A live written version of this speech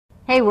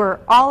Hey, we're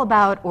all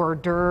about hors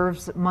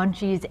d'oeuvres,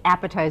 munchies,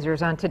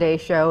 appetizers on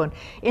today's show, and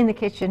in the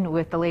kitchen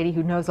with the lady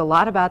who knows a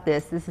lot about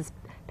this. This is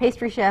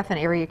pastry chef and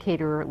area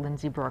caterer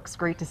Lindsay Brooks.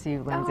 Great to see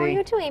you, Lindsay. Oh,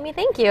 you too, Amy.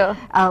 Thank you.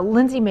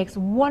 Lindsay makes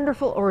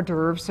wonderful hors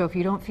d'oeuvres, so if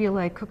you don't feel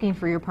like cooking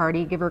for your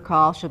party, give her a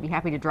call. She'll be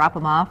happy to drop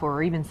them off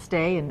or even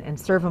stay and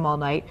serve them all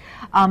night.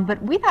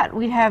 But we thought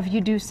we'd have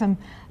you do some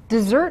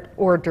dessert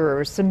hors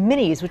d'oeuvres, some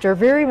minis, which are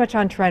very much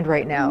on trend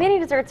right now. Mini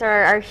desserts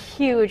are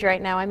huge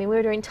right now. I mean,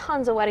 we're doing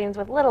tons of weddings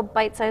with little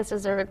bite-sized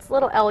desserts,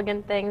 little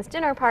elegant things,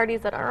 dinner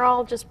parties that are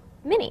all just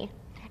mini.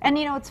 And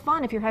you know, it's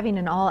fun if you're having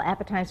an all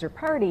appetizer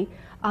party.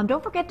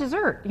 Don't forget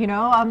dessert, you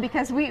know,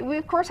 because we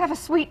of course have a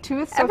sweet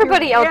tooth. So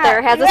everybody out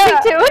there has a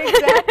sweet tooth.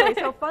 Exactly.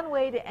 So fun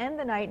way to end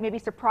the night, maybe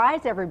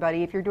surprise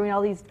everybody if you're doing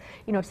all these,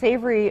 you know,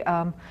 savory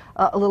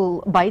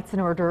little bites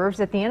and hors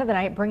d'oeuvres. At the end of the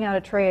night, bring out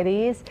a tray of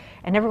these,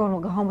 and everyone will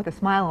go home with a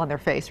smile on their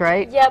face,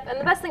 right? Yep. And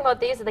the best thing about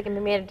these is they can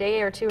be made a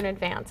day or two in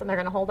advance, and they're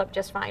going to hold up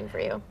just fine for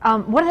you.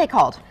 What are they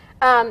called?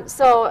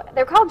 So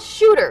they're called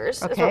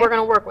shooters, okay. is what we're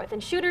going to work with.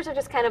 And shooters are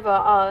just kind of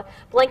a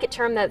blanket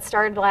term that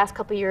started the last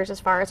couple of years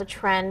as far as a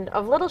trend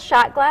of little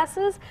shot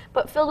glasses,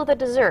 but filled with a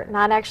dessert.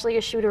 Not actually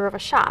a shooter of a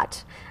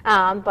shot,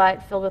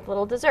 but filled with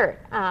little dessert.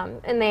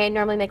 And they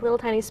normally make little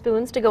tiny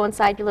spoons to go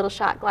inside your little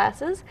shot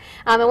glasses.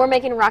 And we're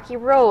making Rocky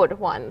Road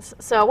ones.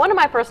 So one of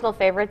my personal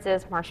favorites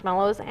is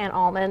marshmallows and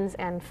almonds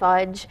and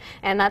fudge.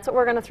 And that's what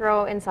we're going to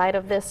throw inside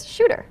of this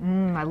shooter.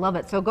 I love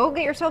it. So go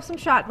get yourself some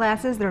shot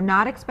glasses. They're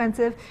not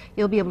expensive.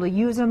 You'll be able to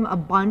use them a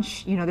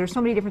bunch. You know, there's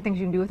so many different things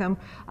you can do with them.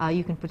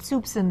 You can put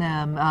soups in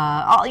them.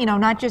 You know,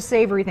 not just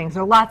savory things.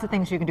 There are lots of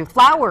things you can do.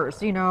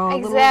 Flowers, you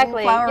know.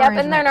 Exactly. Little Yep.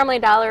 And they're normally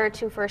 $1 or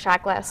 $2 for a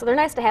shot glass. So they're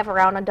nice to have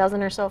around a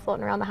dozen or so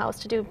floating around the house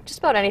to do just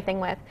about anything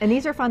with. And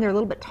these are fun. They're a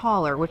little bit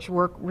taller, which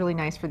work really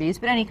nice for these.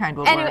 But any kind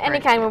will work. Any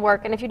kind would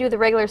work. And if you do the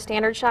regular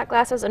standard shot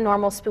glasses, a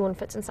normal spoon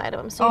fits inside of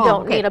them. So you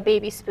don't need a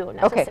baby spoon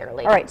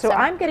necessarily. Okay. All right. So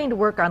I'm getting to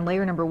work on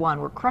layer number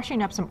 1. We're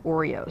crushing up some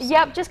Oreos.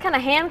 Yep. Just kind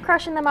of hand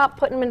crushing them up,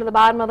 putting them into the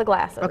bottom of the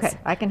glasses. Okay.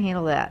 I can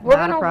handle that. We're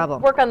not a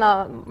problem. Work on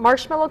the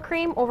marshmallow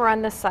cream over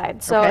on this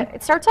side. So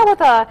it starts out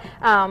with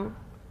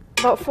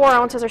about 4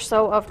 ounces or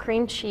so of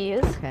cream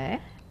cheese. Okay.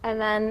 And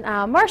then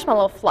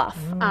marshmallow fluff.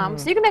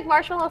 So you can make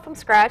marshmallow from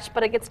scratch,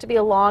 but it gets to be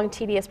a long,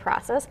 tedious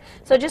process.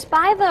 So just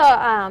buy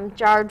the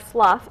jarred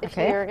fluff if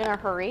you're in a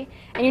hurry.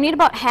 And you need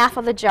about half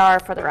of the jar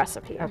for the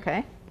recipe.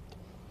 Okay.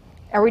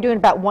 Are we doing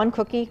about 1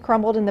 cookie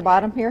crumbled in the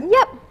bottom here?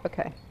 Yep.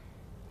 Okay.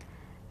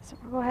 So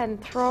we'll go ahead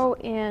and throw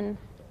in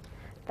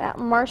that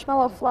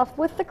marshmallow fluff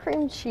with the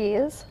cream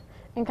cheese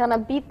and kind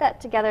of beat that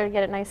together to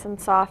get it nice and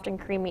soft and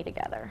creamy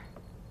together.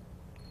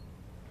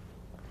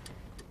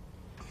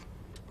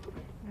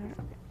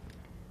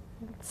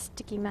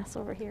 Sticky mess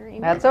over here, Amy.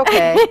 That's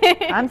okay.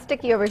 I'm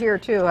sticky over here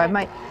too. You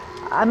might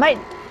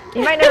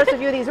notice a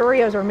few of these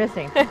Oreos are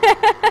missing.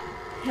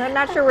 I'm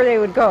not sure where they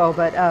would go,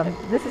 but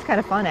this is kind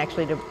of fun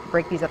actually to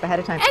break these up ahead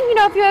of time. And you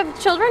know, if you have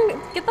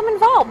children, get them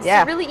involved.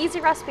 Yeah. It's a really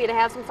easy recipe to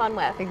have some fun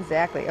with.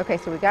 Exactly. Okay,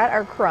 so we got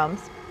our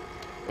crumbs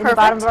in the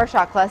bottom of our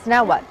shot glass.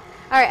 Now what?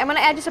 All right, I'm going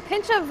to add just a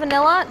pinch of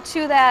vanilla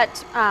to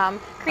that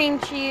cream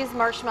cheese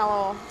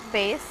marshmallow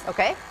base.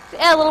 Okay.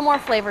 To add a little more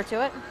flavor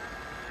to it.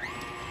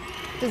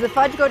 Does the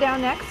fudge go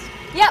down next?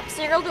 Yep,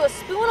 so you're going to do a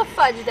spoon of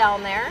fudge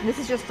down there. This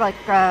is just like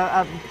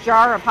a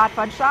jar of hot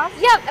fudge sauce?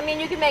 Yep, I mean,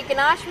 you can make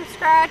ganache from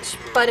scratch,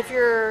 but if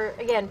you're,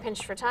 again,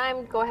 pinched for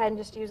time, go ahead and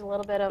just use a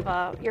little bit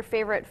of your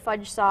favorite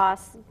fudge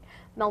sauce,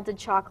 melted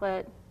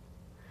chocolate.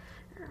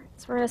 All right,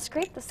 so we're going to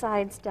scrape the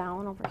sides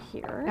down over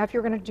here. Now, if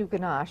you're going to do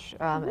ganache,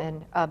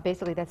 and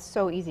basically that's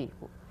so easy.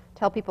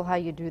 Tell people how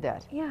you do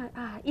that. Yeah,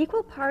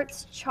 equal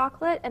parts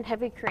chocolate and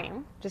heavy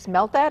cream. Just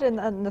melt that in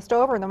the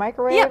stove or in the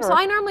microwave? Yep, so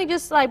I normally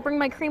just bring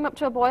my cream up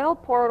to a boil,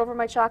 pour it over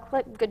my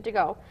chocolate, good to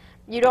go.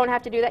 You don't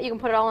have to do that. You can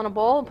put it all in a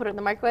bowl and put it in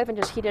the microwave and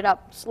just heat it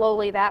up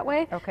slowly that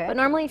way. Okay. But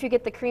normally if you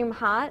get the cream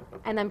hot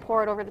and then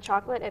pour it over the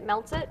chocolate, it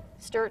melts it,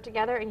 stir it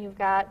together, and you've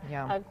got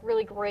a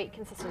really great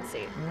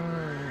consistency.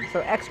 So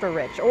extra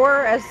rich.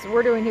 Or, as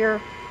we're doing here,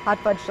 hot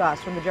fudge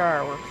sauce from the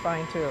jar works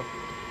fine too.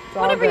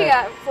 Whatever you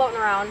got floating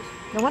around.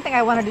 The one thing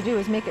I wanted to do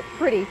is make it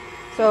pretty,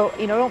 so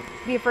you know, don't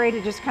be afraid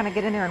to just kind of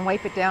get in there and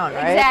wipe it down,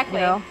 right?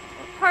 Exactly. You know?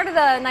 Part of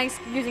the nice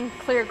using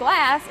clear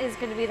glass is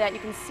going to be that you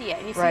can see it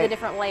and you see the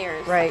different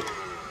layers. Right.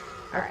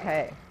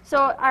 Okay. Right.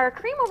 So our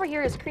cream over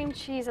here is cream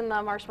cheese and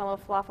the marshmallow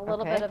fluff, a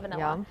little bit of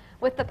vanilla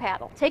with the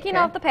paddle. Taking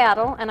out the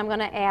paddle, and I'm going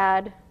to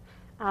add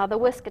the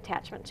whisk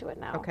attachment to it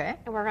now. Okay.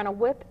 And we're going to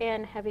whip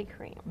in heavy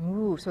cream.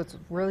 Ooh, so it's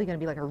really going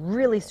to be like a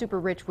really super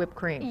rich whipped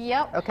cream.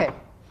 Yep. Okay.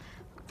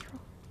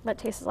 That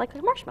tastes like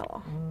a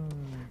marshmallow.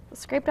 So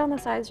scrape down the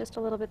sides just a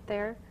little bit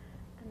there.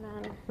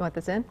 And then, you want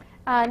this in?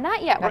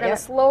 Not yet. We're going to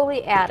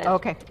slowly add it.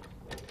 Okay.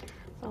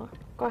 So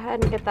go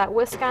ahead and get that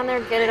whisk on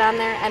there, get it on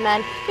there, and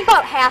then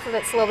about half of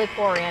it slowly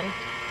pour in.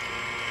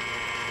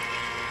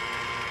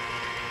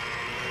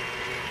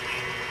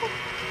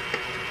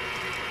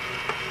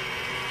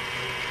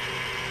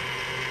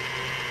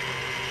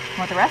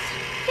 Want the rest?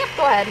 Yep,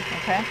 go ahead.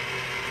 Okay.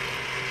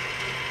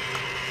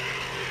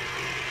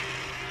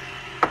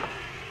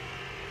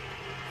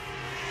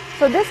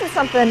 So this is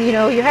something, you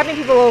know, you're having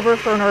people over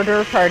for an hors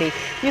d'oeuvre party.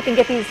 You can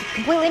get these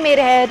completely made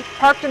ahead,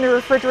 parked in the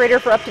refrigerator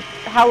for up to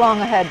how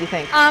long ahead, do you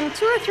think?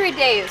 2 or 3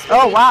 days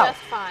would be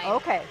just fine.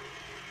 Okay.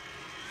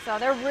 So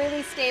they're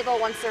really stable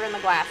once they're in the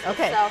glass.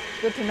 Okay, So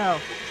good to know.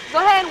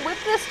 go ahead and whip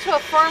this to a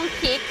firm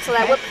peak so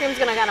that whipped cream's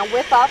gonna kind of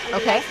whip up and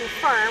be nice and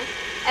firm.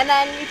 And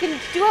then you can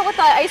do it with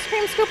an ice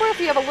cream scooper if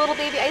you have a little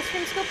baby ice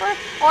cream scooper,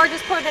 or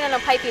just put it in a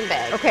piping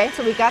bag. Okay,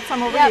 so we've got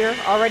some over here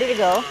all ready to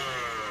go.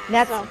 And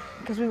that's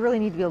because we really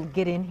need to be able to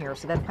get in here,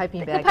 so that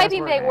piping bag. The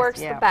piping bag works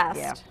the best.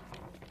 Yeah.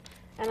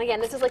 And again,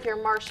 this is like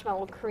your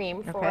marshmallow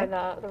cream for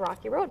the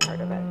Rocky Road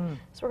part of it.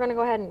 So we're going to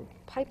go ahead and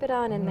pipe it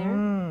on in there.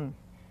 And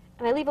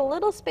I leave a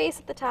little space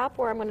at the top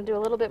where I'm going to do a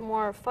little bit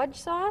more fudge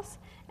sauce,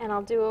 and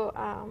I'll do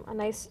a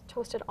nice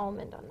toasted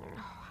almond on there. Oh,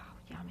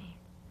 wow, yummy.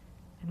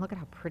 And look at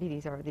how pretty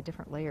these are, the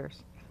different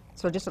layers.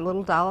 So just a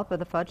little dollop of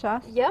the fudge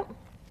sauce? Yep.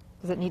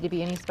 Does it need to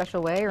be any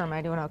special way, or am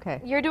I doing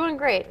okay? You're doing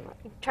great.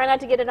 Try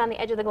not to get it on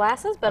the edge of the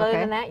glasses, but other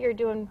than that, you're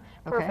doing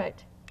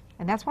perfect.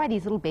 And that's why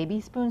these little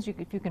baby spoons,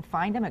 if you can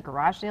find them at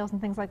garage sales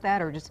and things like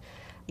that, or just,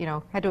 you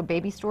know, head to a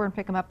baby store and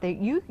pick them up.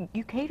 You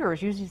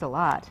caterers use these a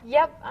lot.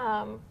 Yep.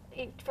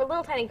 For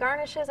little tiny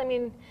garnishes, I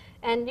mean,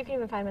 and you can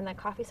even find them in that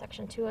coffee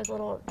section too as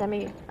little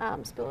demi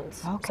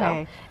spoons.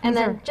 Okay. So, and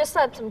then just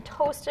add some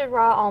toasted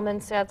raw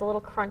almonds to add a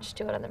little crunch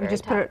to it on the very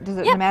just top. put it, does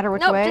it matter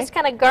which way? No, just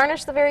kind of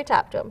garnish the very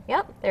top to them.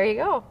 Yep, there you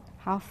go.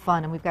 How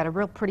fun. And we've got a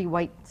real pretty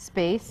white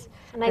space.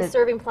 A nice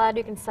serving platter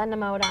you can send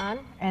them out on.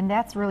 And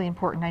that's really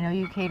important. I know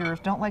you caterers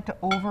don't like to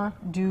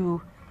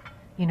overdo,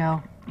 you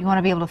know, you want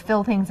to be able to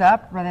fill things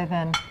up rather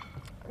than...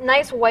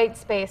 Nice white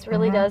space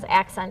really does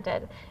accent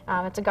it.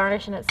 It's a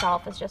garnish in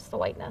itself, it's just the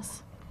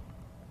whiteness.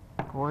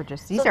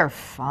 Gorgeous. These are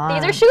fun.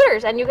 These are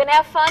shooters, and you can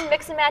have fun,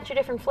 mix and match your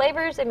different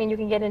flavors. I mean, you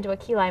can get into a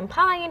key lime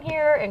pie in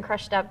here and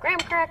crushed up graham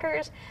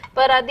crackers.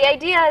 But the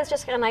idea is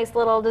just a nice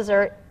little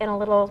dessert in a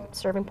little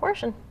serving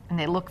portion. And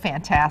they look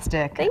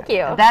fantastic. Thank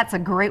you. That's a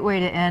great way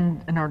to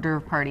end an hors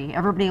d'oeuvre party.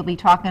 Everybody will be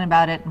talking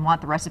about it and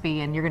want the recipe,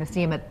 and you're going to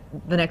see them at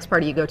the next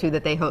party you go to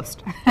that they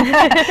host.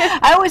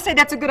 I always say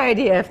that's a good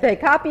idea. If they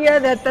copy you,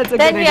 that's a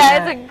good idea.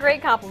 Yeah, it's a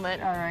great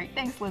compliment. All right.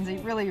 Thanks, Lindsay.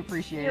 Really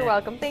appreciate it. You're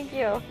welcome. Thank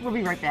you. We'll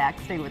be right back.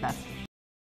 Stay with us.